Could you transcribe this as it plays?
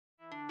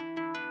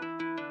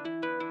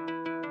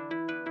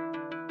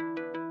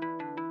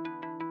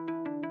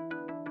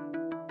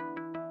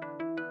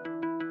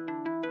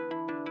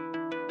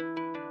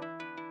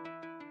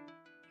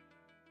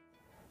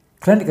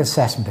Clinical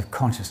assessment of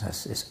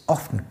consciousness is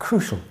often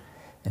crucial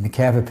in the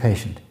care of a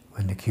patient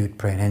with an acute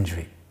brain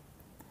injury.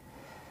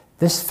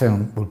 This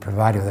film will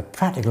provide you with a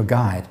practical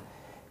guide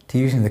to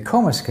using the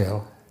Coma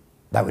Scale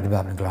that we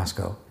developed in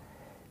Glasgow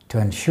to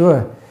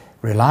ensure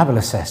reliable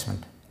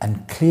assessment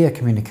and clear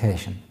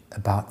communication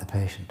about the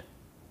patient.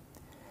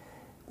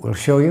 We'll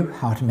show you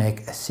how to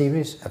make a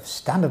series of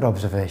standard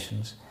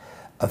observations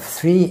of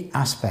 3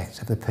 aspects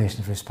of the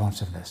patient's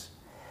responsiveness: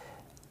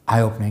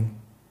 eye-opening,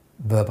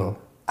 verbal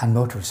and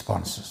motor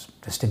responses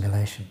to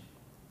stimulation.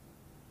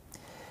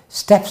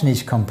 Steps in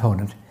each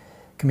component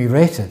can be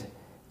rated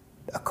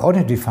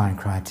according to defined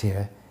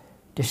criteria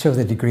to show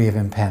the degree of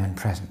impairment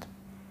present.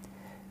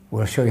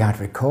 We'll show you how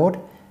to record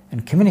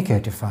and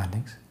communicate your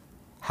findings,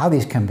 how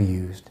these can be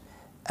used,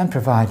 and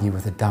provide you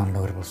with a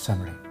downloadable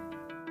summary.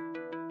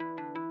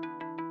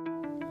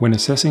 When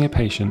assessing a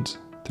patient,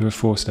 there are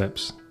 4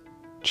 steps: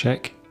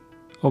 check,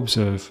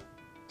 observe,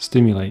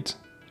 stimulate,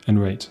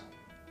 and rate.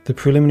 The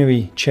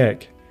preliminary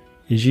check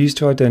is used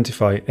to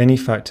identify any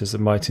factors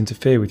that might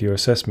interfere with your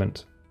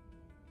assessment.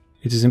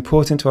 It is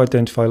important to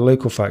identify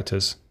local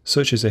factors,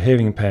 such as a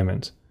hearing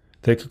impairment,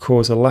 that could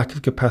cause a lack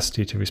of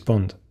capacity to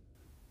respond.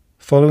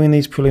 Following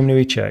these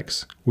preliminary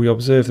checks, we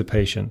observe the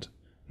patient,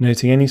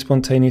 noting any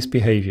spontaneous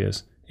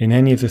behaviours in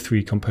any of the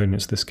 3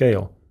 components of the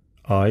scale: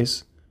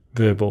 eyes,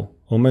 verbal,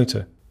 or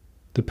motor.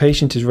 The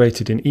patient is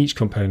rated in each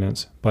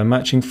component by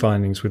matching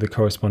findings with the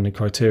corresponding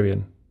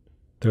criterion.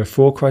 There are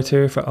 4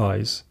 criteria for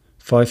eyes,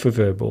 5 for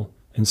verbal,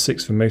 and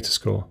 6 for motor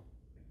score.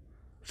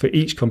 For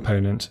each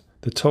component,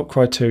 the top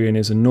criterion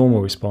is a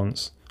normal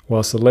response,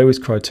 whilst the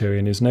lowest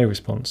criterion is no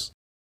response.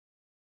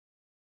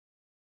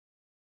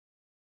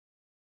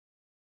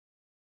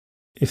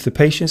 If the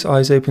patient's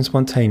eyes open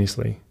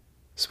spontaneously,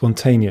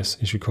 spontaneous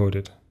is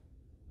recorded.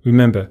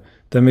 Remember,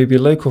 there may be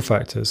local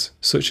factors,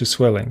 such as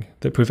swelling,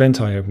 that prevent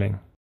eye opening.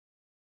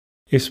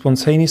 If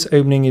spontaneous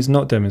opening is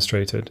not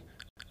demonstrated,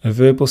 a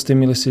verbal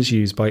stimulus is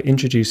used by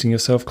introducing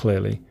yourself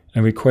clearly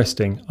and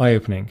requesting eye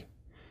opening,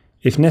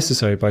 if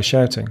necessary by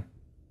shouting.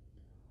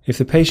 If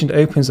the patient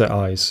opens their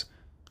eyes,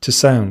 to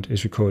sound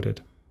is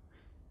recorded.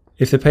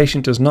 If the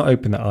patient does not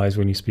open their eyes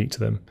when you speak to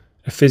them,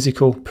 a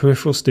physical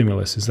peripheral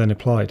stimulus is then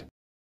applied.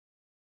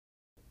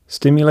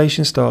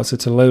 Stimulation starts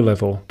at a low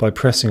level by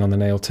pressing on the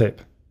nail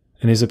tip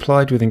and is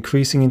applied with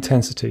increasing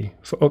intensity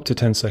for up to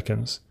 10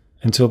 seconds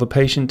until the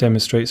patient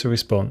demonstrates a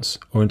response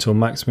or until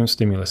maximum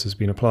stimulus has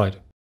been applied.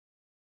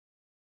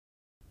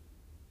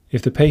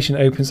 If the patient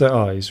opens their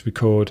eyes,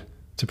 record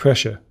to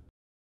pressure.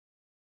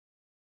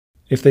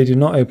 If they do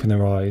not open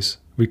their eyes,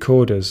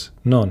 record as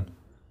none.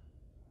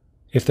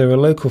 If there are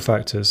local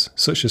factors,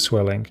 such as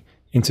swelling,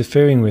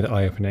 interfering with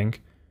eye opening,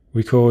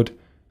 record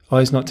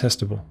eyes not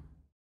testable.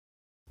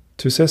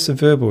 To assess the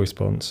verbal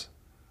response,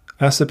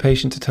 ask the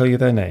patient to tell you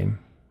their name,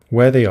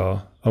 where they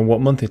are, and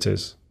what month it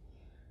is.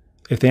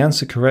 If they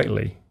answer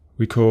correctly,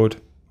 record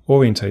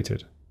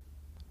orientated.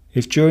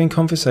 If during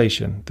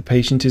conversation the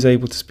patient is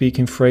able to speak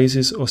in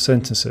phrases or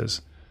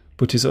sentences,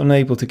 but is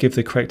unable to give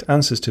the correct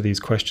answers to these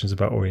questions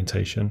about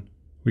orientation,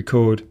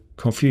 record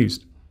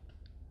confused.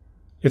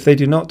 If they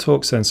do not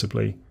talk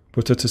sensibly,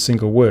 but utter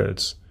single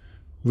words,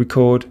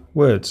 record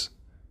words.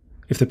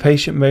 If the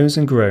patient moans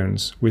and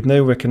groans with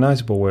no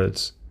recognisable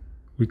words,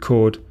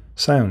 record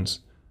sounds.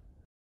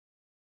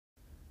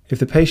 If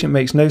the patient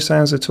makes no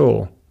sounds at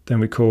all,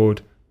 then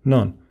record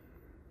none.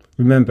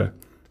 Remember,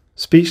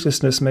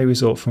 speechlessness may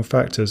result from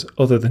factors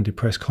other than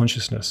depressed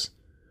consciousness.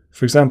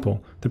 For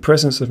example, the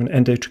presence of an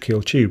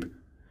endotracheal tube.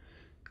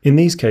 In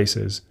these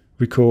cases,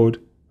 record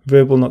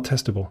verbal not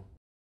testable.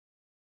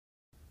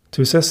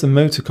 To assess the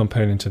motor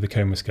component of the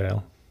Coma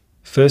Scale,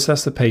 first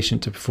ask the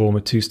patient to perform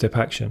a 2-step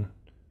action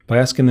by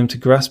asking them to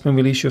grasp and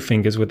release your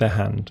fingers with their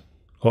hand,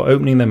 or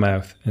opening their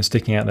mouth and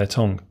sticking out their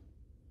tongue.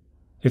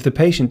 If the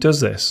patient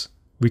does this,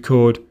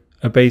 record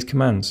obeys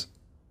commands.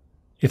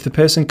 If the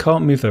person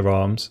can't move their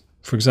arms,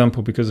 for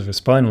example because of a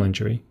spinal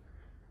injury,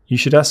 you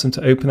should ask them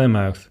to open their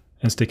mouth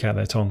and stick out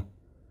their tongue.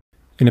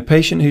 In a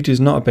patient who does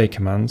not obey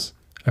commands,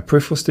 a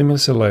peripheral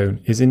stimulus alone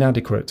is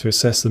inadequate to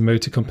assess the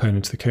motor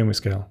component of the Coma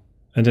Scale,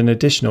 and an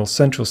additional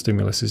central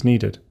stimulus is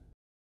needed.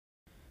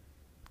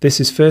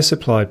 This is first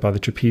applied by the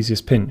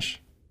trapezius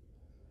pinch.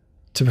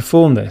 To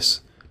perform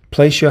this,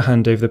 place your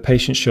hand over the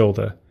patient's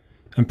shoulder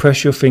and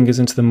press your fingers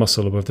into the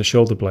muscle above the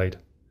shoulder blade.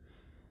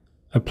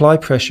 Apply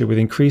pressure with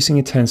increasing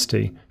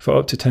intensity for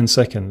up to 10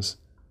 seconds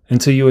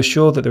until you are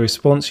sure that the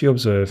response you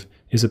observe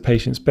is the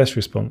patient's best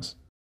response.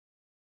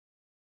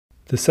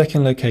 The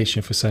second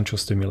location for central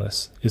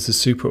stimulus is the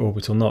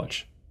supraorbital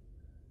notch.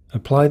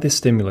 Apply this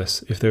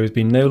stimulus if there has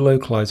been no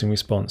localizing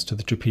response to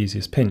the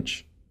trapezius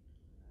pinch.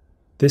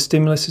 This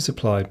stimulus is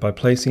applied by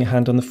placing a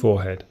hand on the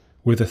forehead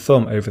with a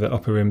thumb over the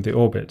upper rim of the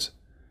orbit.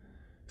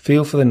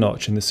 Feel for the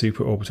notch in the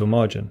supraorbital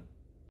margin.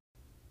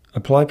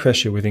 Apply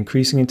pressure with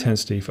increasing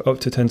intensity for up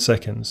to 10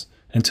 seconds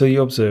until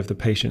you observe the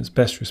patient's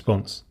best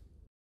response.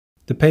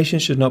 The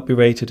patient should not be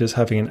rated as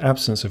having an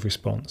absence of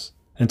response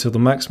until the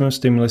maximum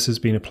stimulus has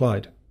been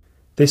applied.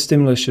 This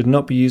stimulus should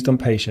not be used on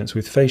patients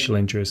with facial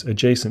injuries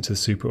adjacent to the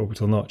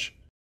supraorbital notch.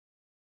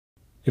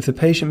 If the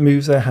patient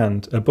moves their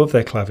hand above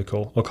their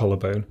clavicle or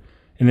collarbone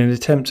in an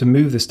attempt to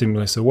move the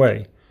stimulus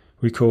away,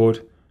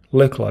 record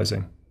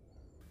localizing.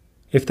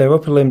 If their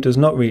upper limb does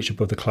not reach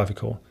above the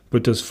clavicle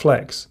but does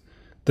flex,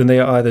 then they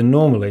are either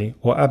normally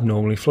or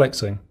abnormally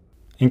flexing.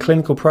 In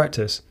clinical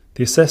practice,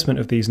 the assessment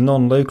of these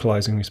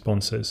non-localizing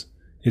responses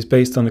is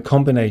based on a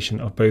combination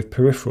of both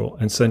peripheral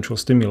and central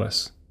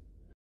stimulus.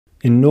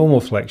 In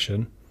normal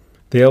flexion,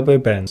 the elbow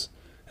bends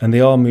and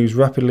the arm moves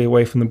rapidly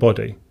away from the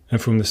body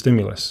and from the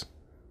stimulus.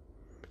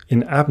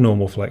 In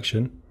abnormal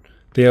flexion,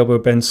 the elbow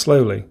bends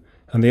slowly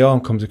and the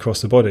arm comes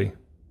across the body.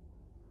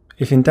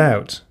 If in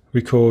doubt,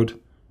 record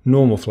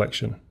normal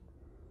flexion.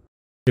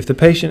 If the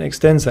patient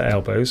extends their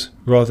elbows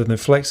rather than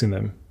flexing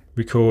them,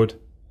 record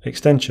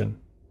extension.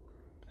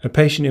 A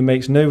patient who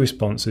makes no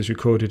response is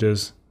recorded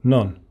as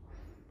none.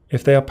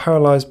 If they are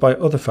paralysed by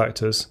other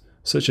factors,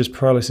 such as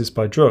paralysis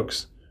by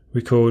drugs,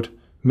 record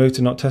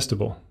motor not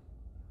testable.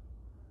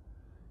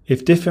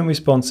 If different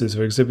responses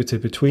are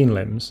exhibited between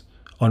limbs,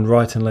 on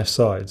right and left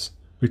sides,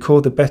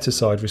 record the better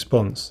side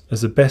response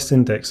as the best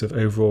index of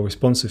overall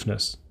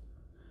responsiveness.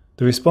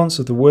 The response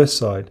of the worst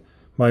side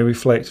may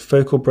reflect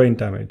focal brain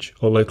damage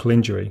or local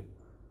injury.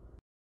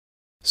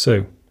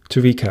 So,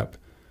 to recap,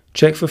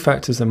 check for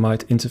factors that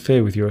might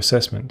interfere with your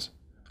assessment.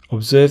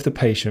 Observe the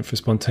patient for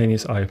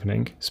spontaneous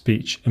eye-opening,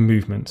 speech and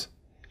movement.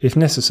 If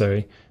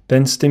necessary,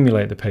 then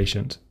stimulate the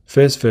patient,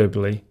 first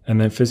verbally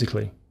and then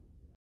physically.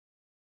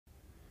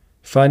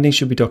 Findings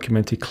should be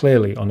documented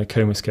clearly on a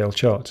coma scale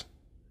chart.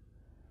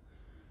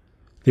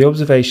 The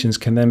observations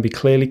can then be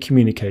clearly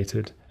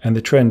communicated and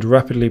the trend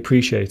rapidly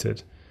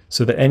appreciated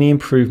so that any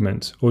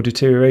improvement or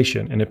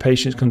deterioration in a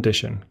patient's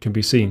condition can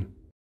be seen.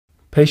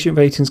 Patient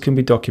ratings can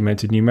be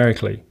documented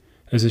numerically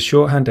as a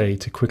shorthand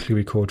aid to quickly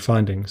record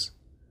findings.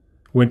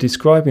 When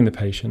describing the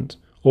patient,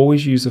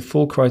 always use the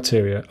full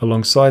criteria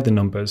alongside the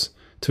numbers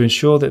to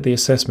ensure that the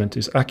assessment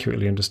is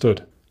accurately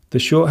understood. The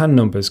shorthand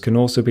numbers can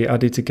also be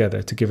added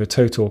together to give a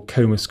total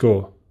coma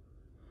score.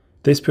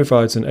 This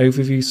provides an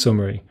overview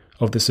summary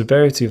of the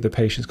severity of the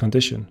patient's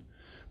condition,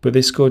 but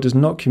this score does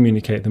not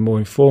communicate the more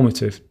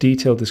informative,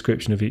 detailed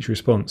description of each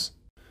response,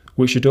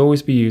 which should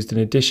always be used in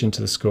addition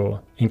to the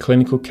score in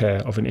clinical care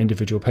of an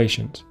individual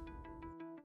patient.